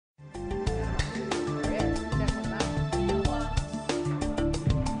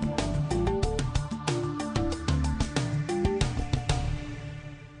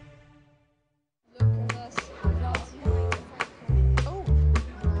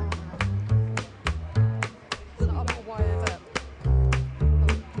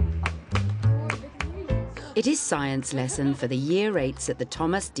It is science lesson for the Year 8s at the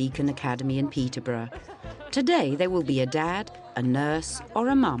Thomas Deacon Academy in Peterborough. Today there will be a dad, a nurse or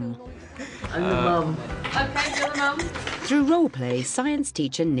a mum. I'm the mum. OK, you're the mum. Through roleplay, science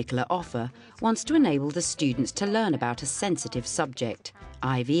teacher Nicola Offer wants to enable the students to learn about a sensitive subject,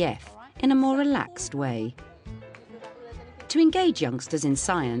 IVF, in a more relaxed way. To engage youngsters in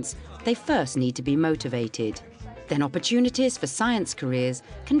science, they first need to be motivated. Then opportunities for science careers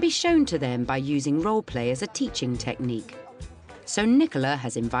can be shown to them by using roleplay as a teaching technique. So Nicola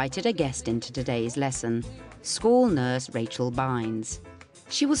has invited a guest into today's lesson, school nurse Rachel Bynes.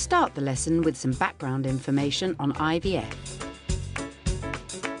 She will start the lesson with some background information on IVF.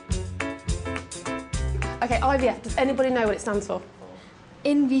 OK, IVF, does anybody know what it stands for?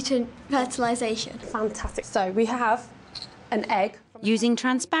 In vitro fertilisation. Fantastic. So we have an egg. Using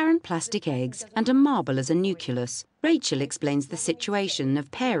transparent plastic eggs and a marble as a nucleus, Rachel explains the situation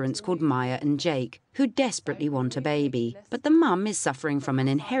of parents called Maya and Jake, who desperately want a baby. But the mum is suffering from an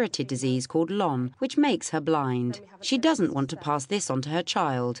inherited disease called LON, which makes her blind. She doesn't want to pass this on to her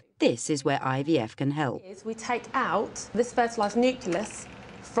child. This is where IVF can help. We take out this fertilised nucleus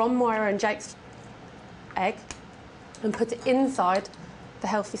from Moira and Jake's egg and put it inside the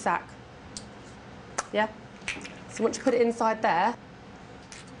healthy sac. Yeah? So once you put it inside there,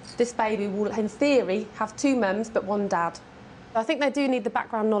 this baby will, in theory, have two mums but one dad. I think they do need the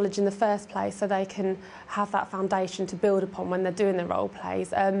background knowledge in the first place so they can have that foundation to build upon when they're doing the role plays.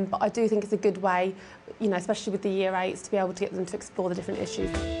 But I do think it's a good way, you know, especially with the Year 8s, to be able to get them to explore the different issues.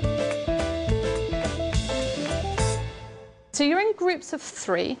 So you're in groups of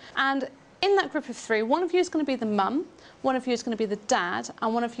 3, and in that group of 3, one of you is going to be the mum, one of you is going to be the dad,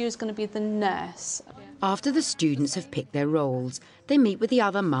 and one of you is going to be the nurse. After the students have picked their roles, they meet with the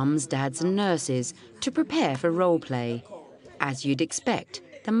other mums, dads and nurses to prepare for role play. As you'd expect,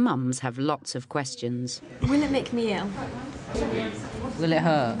 the mums have lots of questions. Will it make me ill? Will it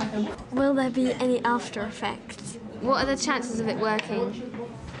hurt? Will there be any after effects? What are the chances of it working?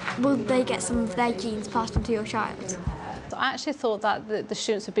 Will they get some of their genes passed on to your child? I actually thought that the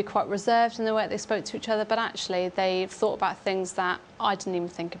students would be quite reserved in the way they spoke to each other, but actually they've thought about things that I didn't even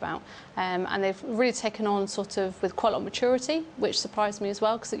think about. And they've really taken on sort of with quite a lot of maturity, which surprised me as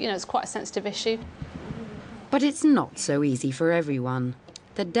well, because, you know, it's quite a sensitive issue. But it's not so easy for everyone.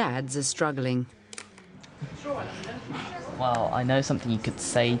 The dads are struggling. Well, I know something you could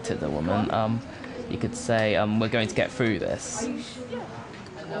say to the woman. You could say, we're going to get through this.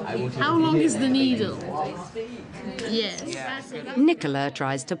 How long is the needle? Yes. Nicola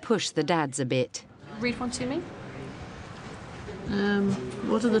tries to push the dads a bit. Read one to me.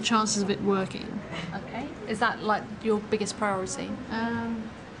 What are the chances of it working? OK. Is that, like, your biggest priority?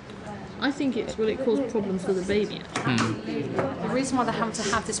 I think will it cause problems for the baby? The reason why they're having to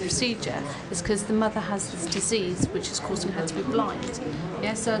have this procedure is because the mother has this disease which is causing her to be blind.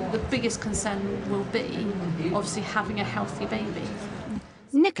 Yeah, so the biggest concern will be, obviously, having a healthy baby.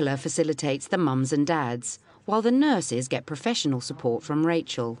 Nicola facilitates the mums and dads, while the nurses get professional support from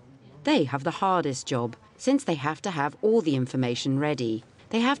Rachel. They have the hardest job, since they have to have all the information ready.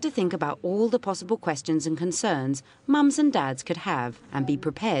 They have to think about all the possible questions and concerns mums and dads could have and be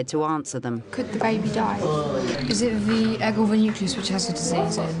prepared to answer them. Could the baby die? Is it the egg or the nucleus which has the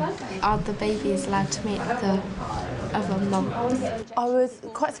disease in? Are the babies allowed to meet the other mum? I was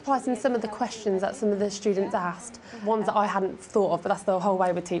quite surprised in some of the questions that some of the students asked, ones that I hadn't thought of, but that's the whole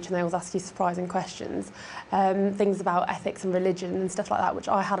way with teaching, they always ask you surprising questions. Things about ethics and religion and stuff like that, which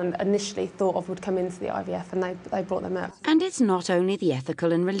I hadn't initially thought of would come into the IVF, and they brought them up. And it's not only the ethical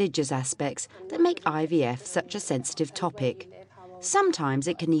and religious aspects that make IVF such a sensitive topic. Sometimes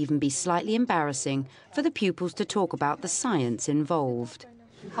it can even be slightly embarrassing for the pupils to talk about the science involved.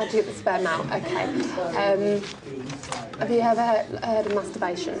 How do you get the sperm out? OK. Have you ever heard of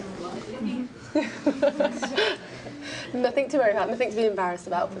masturbation? Nothing to worry about, nothing to be embarrassed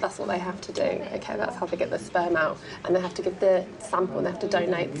about, but that's what they have to do. OK, that's how they get the sperm out. And they have to give the sample and they have to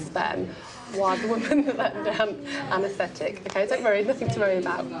donate the sperm while the woman is under anaesthetic. OK, don't worry, nothing to worry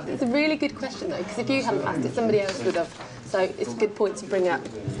about. It's a really good question, though, because if you hadn't asked it, somebody else would have. So it's a good point to bring up.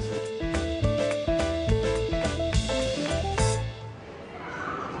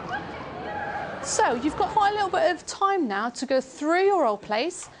 So you've got quite a little bit of time now to go through your role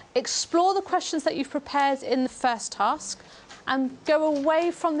plays, explore the questions that you've prepared in the first task, and go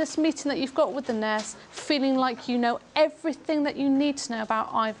away from this meeting that you've got with the nurse feeling like you know everything that you need to know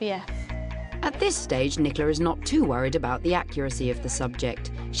about IVF. At this stage, Nicola is not too worried about the accuracy of the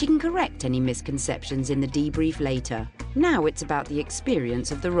subject. She can correct any misconceptions in the debrief later. Now it's about the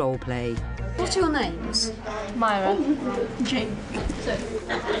experience of the role play. What are your names? Myra. Jane.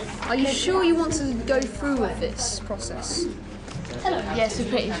 Are you sure you want to go through with this process? Yes, we're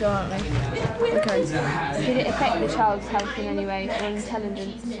pretty sure, aren't we? Okay. Did it affect the child's health in any way or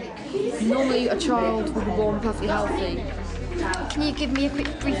intelligence? Normally a child will be born perfectly healthy. Can you give me a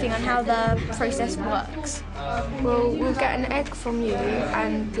quick briefing on how the process works? Well, we'll get an egg from you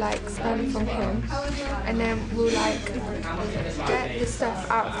and like sperm from him, and then we'll like get the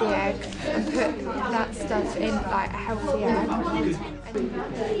stuff out of the egg and put that stuff in like a healthy egg.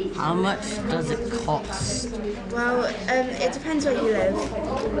 How much does it cost? Well, it depends where you live,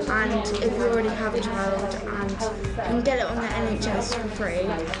 and if you already have a child, and you can get it on the NHS for free,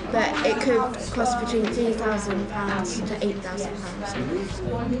 but it could cost between £3,000 to £8,000.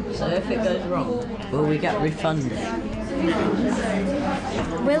 So if it goes wrong, will we get refunded?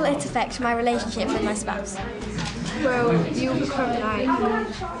 Will it affect my relationship with my spouse? Well, you'll become like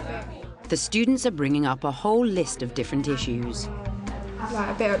The students are bringing up a whole list of different issues.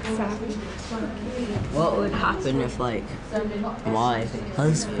 a bit upset. What would happen if, like, my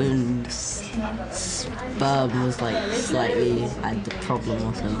husband's sperm was, like, slightly had the problem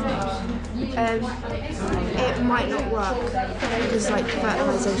or something? It might not work because like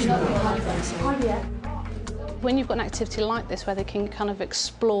fertilisation won't happen. So. When you've got an activity like this where they can kind of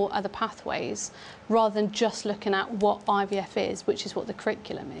explore other pathways rather than just looking at what IVF is, which is what the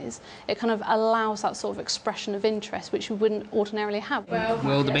curriculum is, it kind of allows that sort of expression of interest which we wouldn't ordinarily have.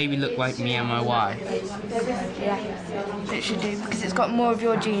 Will the baby look like me and my wife? It should do, because it's got more of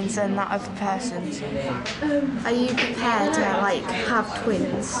your genes than that of the person's. Are you prepared to like have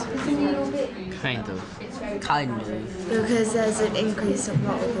twins? Kind of. Kind of. Because there's an increase of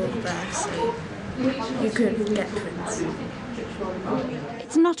multiple births, so you could get twins.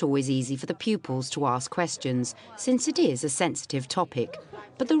 It's not always easy for the pupils to ask questions, since it is a sensitive topic,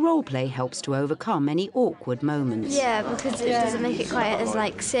 but the role play helps to overcome any awkward moments. Yeah, because it doesn't make it quite as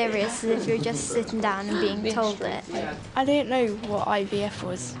like serious as if you're just sitting down and being told it. I didn't know what IVF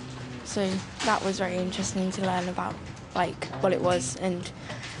was, so that was very interesting to learn about, like what it was and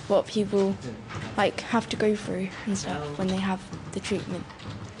what people like have to go through and stuff when they have the treatment.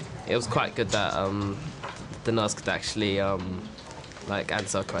 It was quite good that the nurse could actually like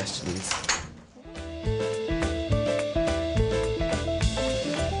answer our questions.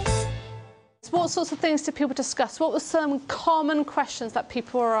 What sorts of things did people discuss? What were some common questions that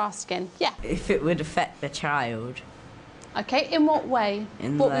people were asking? Yeah. If it would affect the child. Okay, in what way?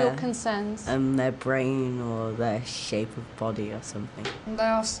 What were your concerns? Their brain or their shape of body or something. They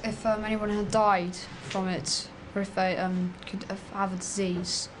asked if anyone had died from it, or if they could have a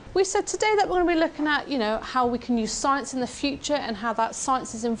disease. We said today that we're going to be looking at, you know, how we can use science in the future and how that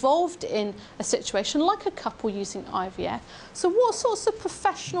science is involved in a situation like a couple using IVF. So what sorts of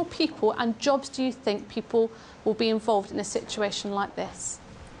professional people and jobs do you think people will be involved in a situation like this?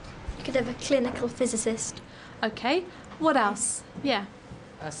 You could have a clinical physicist. Okay, what else? Yeah.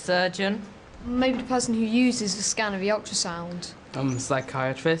 A surgeon. Maybe the person who uses the scan of the ultrasound.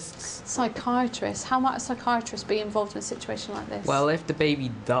 Psychiatrists. Psychiatrists. How might a psychiatrist be involved in a situation like this? Well, if the baby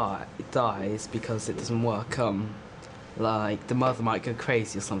dies because it doesn't work, like the mother might go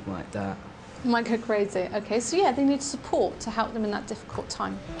crazy or something like that. Might go crazy. Okay, so yeah, they need support to help them in that difficult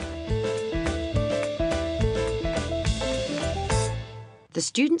time. The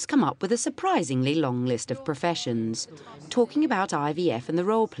students come up with a surprisingly long list of professions. Talking about IVF and the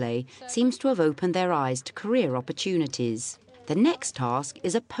role play seems to have opened their eyes to career opportunities. The next task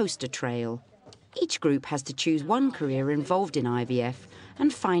is a poster trail. Each group has to choose one career involved in IVF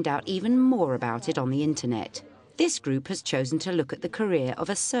and find out even more about it on the internet. This group has chosen to look at the career of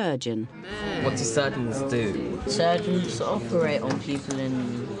a surgeon. What do surgeons do? Surgeons operate on people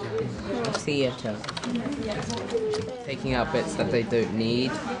in the theatre. Taking out bits that they don't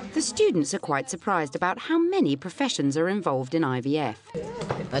need. The students are quite surprised about how many professions are involved in IVF.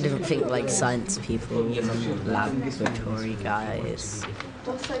 I didn't think like science people, laboratory guys,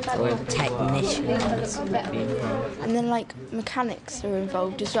 or technicians would be involved. And then like mechanics are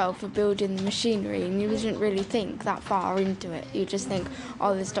involved as well for building the machinery, and you wouldn't really think that far into it. You just think,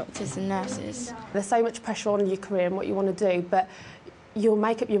 oh, there's doctors and nurses. There's so much pressure on your career and what you want to do, but you'll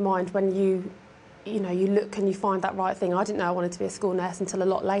make up your mind when you look and you find that right thing. I didn't know I wanted to be a school nurse until a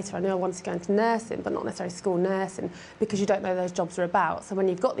lot later. I knew I wanted to go into nursing, but not necessarily school nursing, because you don't know those jobs are about. So when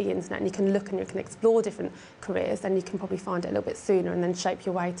you've got the internet and you can look and you can explore different careers, then you can probably find it a little bit sooner and then shape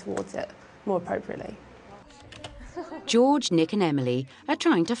your way towards it more appropriately. George, Nick and Emily are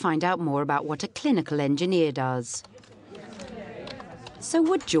trying to find out more about what a clinical engineer does. So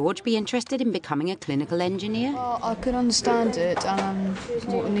would George be interested in becoming a clinical engineer? Well, I could understand it and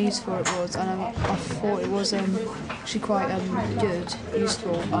what the needs for it was, and I thought it was actually quite good,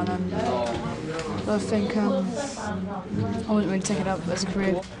 useful, and I think I wouldn't really take it up as a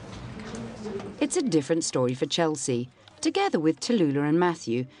career. It's a different story for Chelsea. Together with Tallulah and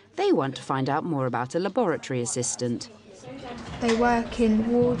Matthew, they want to find out more about a laboratory assistant. They work in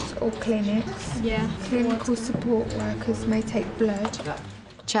wards or clinics. Yeah. Clinical support workers may take blood.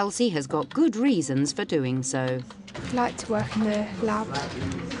 Chelsea has got good reasons for doing so. I'd like to work in the lab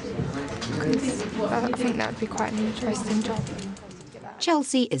because I think that would be quite an interesting job.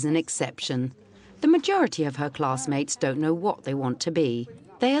 Chelsea is an exception. The majority of her classmates don't know what they want to be.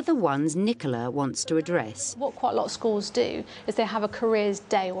 They are the ones Nicola wants to address. What quite a lot of schools do is they have a careers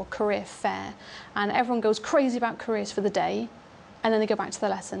day or career fair, and everyone goes crazy about careers for the day, and then they go back to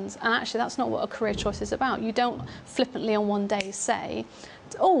their lessons. And actually that's not what a career choice is about. You don't flippantly on one day say,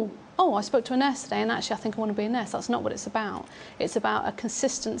 oh, I spoke to a nurse today and actually I think I want to be a nurse. That's not what it's about. It's about a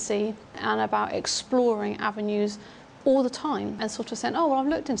consistency and about exploring avenues all the time and sort of saying, oh, well, I've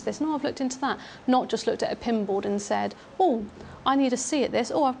looked into this, no, I've looked into that. Not just looked at a pinboard and said, oh, I need a C at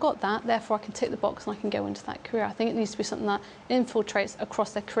this, oh, I've got that, therefore I can tick the box and I can go into that career. I think it needs to be something that infiltrates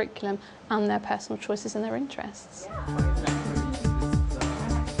across their curriculum and their personal choices and their interests.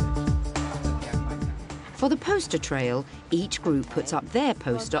 For the poster trail, each group puts up their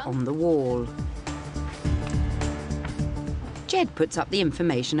poster on the wall. Jed puts up the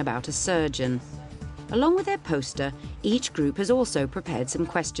information about a surgeon. Along with their poster, each group has also prepared some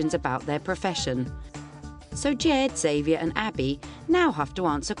questions about their profession. So Jed, Xavier and Abby now have to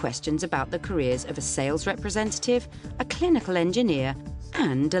answer questions about the careers of a sales representative, a clinical engineer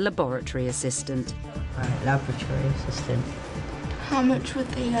and a laboratory assistant. Right, laboratory assistant. How much would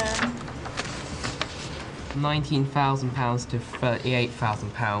they earn? £19,000 to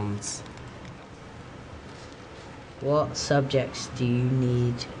 £38,000. What subjects do you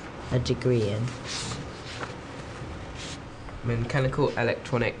need a degree in? Mechanical,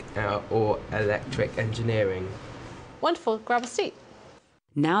 electronic or electric engineering. Wonderful, grab a seat.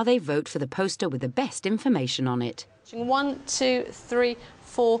 Now they vote for the poster with the best information on it. 1, 2, 3,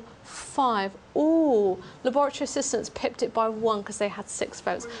 4, 5. Ooh, laboratory assistants pipped it by 1 because they had 6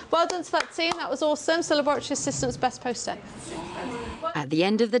 votes. Well done to that team, that was awesome. So laboratory assistants best poster. At the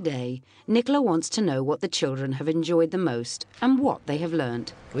end of the day, Nicola wants to know what the children have enjoyed the most and what they have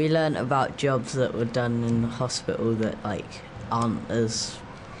learnt. We learnt about jobs that were done in the hospital that aren't as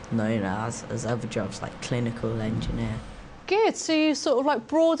known as other jobs, like clinical engineer. Good, so you sort of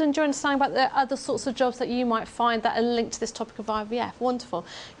broadened your understanding about the other sorts of jobs that you might find that are linked to this topic of IVF. Wonderful.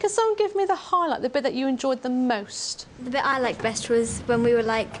 Can someone give me the highlight, the bit that you enjoyed the most? The bit I liked best was when we were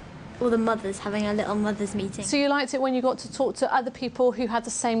all the mothers having a little mothers meeting. So you liked it when you got to talk to other people who had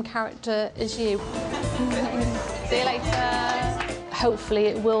the same character as you? See you later. Hopefully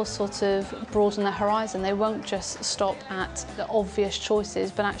it will sort of broaden their horizon. They won't just stop at the obvious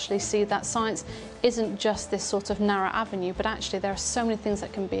choices, but actually see that science isn't just this sort of narrow avenue, but actually there are so many things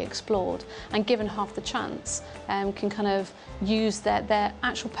that can be explored, and given half the chance, can kind of use their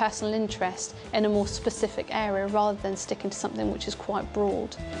actual personal interest in a more specific area rather than sticking to something which is quite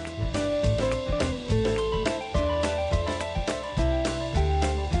broad.